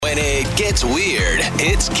When it gets weird,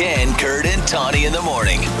 it's Ken, Kurt, and Tawny in the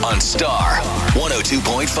morning on Star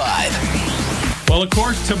 102.5. Well, of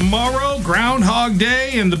course, tomorrow, Groundhog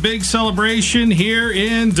Day, and the big celebration here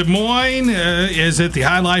in Des Moines is at the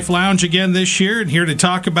High Life Lounge again this year. And here to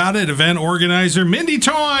talk about it, event organizer Mindy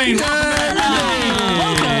Toyne.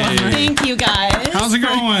 Thank you, guys. How's it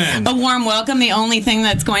going? A warm welcome, the only thing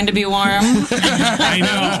that's going to be warm. I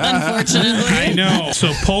know. Unfortunately. I know.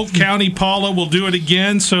 So Polk County Paula will do it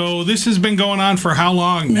again. So this has been going on for how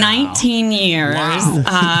long now? 19 years.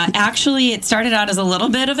 Wow. Actually, it started out as a little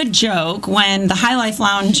bit of a joke when the High Life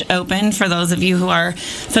Lounge opened. For those of you who are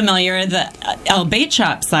familiar, the El Bait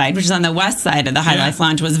Shop side, which is on the west side of the High Life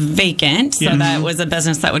Lounge, was vacant. So that was a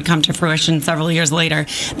business that would come to fruition several years later.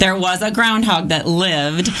 There was a groundhog that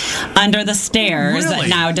lived under the stairs that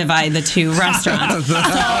now divide the two restaurants.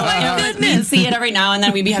 We'd see it every now and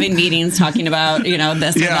then. We'd be having meetings talking about,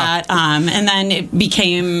 this or that. And then it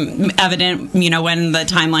became evident, when the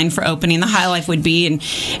timeline for opening the High Life would be. And,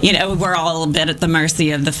 we're all a bit at the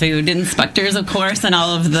mercy of the food inspectors, of course, and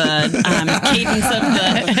all of the cadence of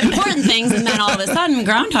the important things. And then all of a sudden,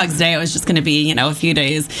 Groundhog's Day, it was just going to be, a few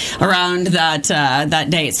days around that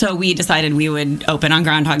date. So we decided we would open on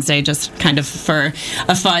Groundhog's Day just kind of for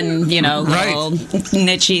a fun, little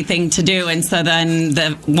niche-y thing to do. And so then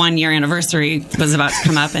the 1 year anniversary was about to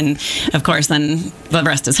come up, and of course then the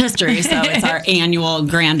rest is history. So it's our annual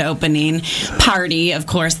grand opening party. Of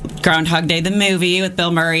course, Groundhog Day, the movie with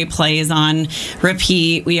Bill Murray, plays on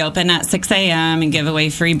repeat. We open at 6 a.m. and give away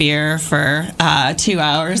free beer for 2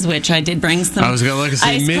 hours, which I did bring some. I was going to look and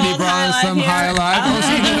see Mindy brought us some High Life.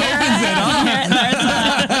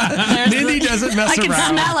 Mindy doesn't mess around. I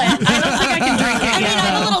can smell it. I don't think I can drink it. I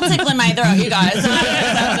have a little tickle in my throat, you guys.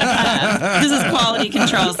 This is quality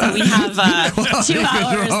control. So we have 2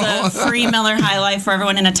 hours of free Miller High Life for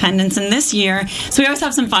everyone in attendance. And this year, so we always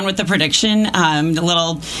have some fun with the prediction, a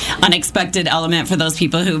little unexpected element for those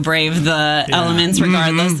people who brave the elements,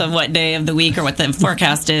 regardless of what day of the week or what the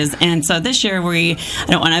forecast is. And so this year, I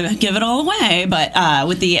don't want to give it all away, but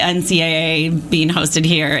with the NCAA being hosted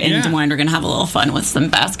here in Des Moines, we're going to have a little fun with some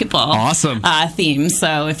basketball themes.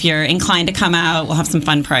 So if you're inclined to come out, we'll have some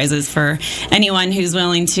fun prizes for anyone who's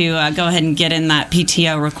willing to go ahead and get in that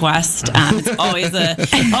PTO request. It's always a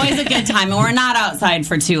good time, and we're not outside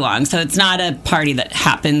for too long, so it's not a party that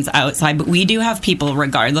happens outside, but we do have people,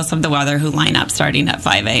 regardless of the weather, who line up starting at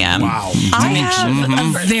 5 a.m. Wow. I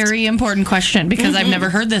have a very important question because I've never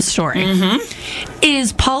heard this story.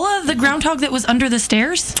 Is Paula the groundhog that was under the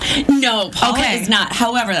stairs? No, Paula is not.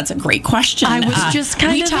 However, that's a great question. I was just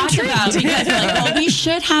kind of intrigued. Because we're like, we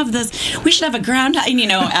should have this. We should have a groundhog.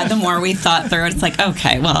 And, the more we thought through it, it's like,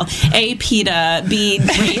 okay, well, A, PETA, B,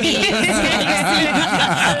 rabies.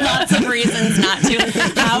 Lots of reasons not to.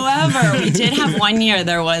 However, we did have 1 year.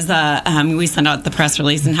 There was we sent out the press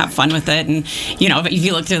release and have fun with it. And, if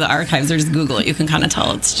you look through the archives or just Google it, you can kind of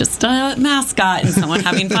tell it's just a mascot and someone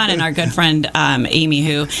having fun. And our good friend Amy,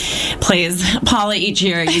 who plays Paula each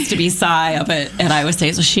year, used to be Cy up at Iowa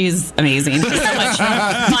State. So she's amazing. Just so much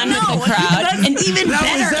fun with the crowd. And even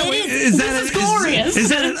better. This is glorious. Is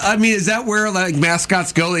that where like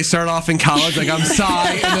mascots go? They start off in college, like I'm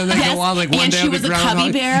Cy, and then they go on like one and day. And she was a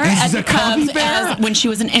cubby bear at the Cubs when she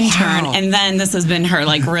was an intern, and then this has been her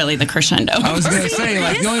really the crescendo. I was going to say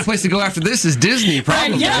the only place to go after this is Disney,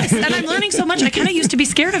 probably. Yes, and I'm learning so much. I kind of used to be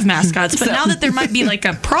scared of mascots, but now that there might be like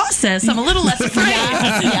a process, I'm a little less afraid.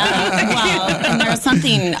 Well, and there was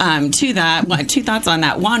something to that. Well, 2 thoughts on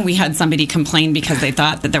that. One, we had somebody complain because they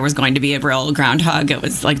thought that there was going to be a real groundhog. It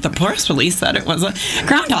was like the press release said it was a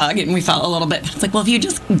groundhog, and we felt a little bit. It's like, well, if you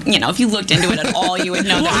just, if you looked into it at all, you would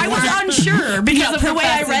know. Well, I was unsure because of the way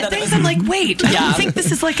I read things. I'm like, wait, I don't think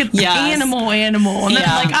this is like an animal, and then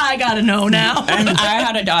I'm like, I gotta know now. And I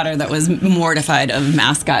had a daughter that was mortified of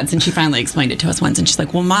mascots, and she finally explained it to us once, and she's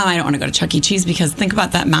like, well, Mom, I don't want to go to Chuck E. Cheese because think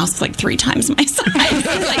about that mouse is like 3 times my size. It's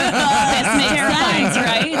like, this makes sense,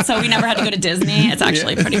 right? So we never had to go to Disney. It's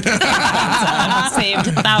actually pretty saved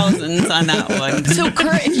thousands on that one. So,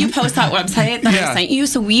 Kurt, if you post that website that I sent you,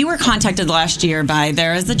 so we were contacted last year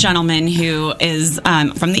there is a gentleman who is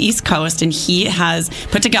from the East Coast, and he has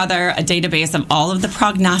put together a database of all of the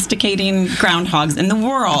prognosticating groundhogs in the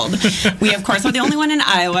world. We, of course, are the only one in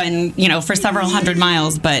Iowa, and for several hundred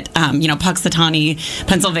miles, but Puxatawney,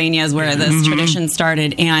 Pennsylvania is where this tradition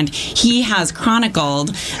started, and he has chronicled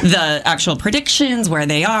the actual predictions, where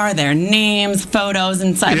they are, their names, photos,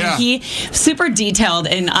 and such. Yeah. He super detailed,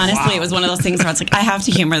 and honestly, it was one of those things where it's like, I have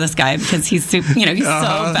to humor this guy because he's super, he's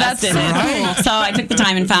so vested in it. So I took the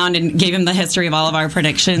time and found and gave him the history of all of our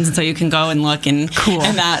predictions, and so you can go and look and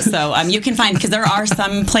that. So you can find, because there are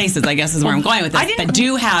some places, I guess is where I'm going with this, that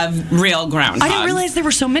do have real groundhogs. I didn't realize there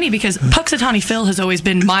were so many, because Puxatawny Phil has always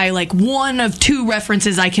been my one of two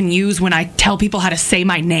references I can use when I tell people how to say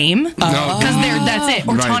my name, because that's it.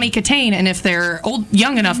 Or Tawny Katane, and if they're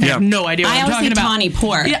young enough, they have no idea what I'm talking about. Tawny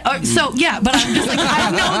Port. Yeah, but I'm just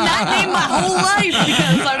I've known that name my whole life,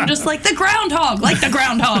 because I'm just the groundhog, the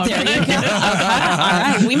groundhog. There you go. All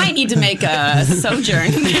right. We might need to make a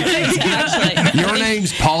sojourn. Actually, your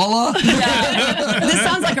name's Paula? Yeah. This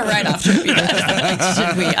sounds like a write-off trip.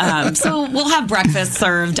 Should we? So we'll have breakfast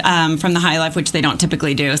served from the High Life, which they don't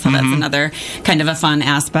typically do. So that's another kind of a fun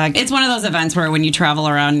aspect. It's one of those events where when you travel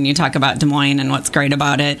around and you talk about Des Moines and what's great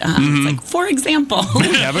about it, it's for example,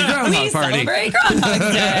 we have a groundhog party. Celebrate Groundhog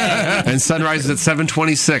Day. And sunrise is at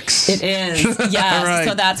 7:26. It is, yes. Right.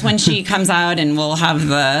 So that's when she comes out, and we'll have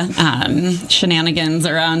the shenanigans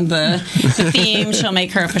around the theme. She'll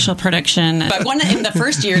make her official prediction. But in the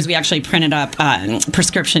first years, we actually printed up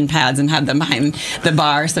prescription pads and had them behind the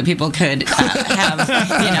bar so people could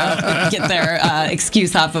get their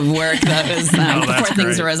excuse off of work. That was before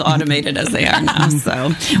things were as automated as they are now. So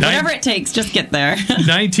whatever it takes, just get there.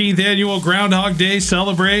 19th annual Groundhog Day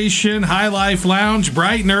celebration, High Life Lounge,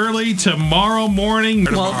 bright and early tomorrow morning.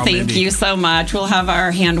 Well, thank you so much. We'll have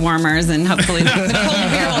our hand warmers, and hopefully the cold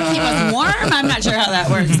beer will keep us warm. I'm not sure how that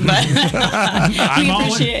works, but we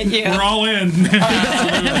appreciate you. We're all in.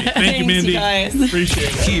 Thank you, Mindy. You guys. Appreciate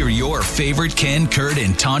it. Hear your favorite Ken, Kurt,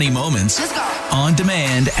 and Tawny moments on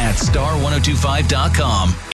demand at star1025.com.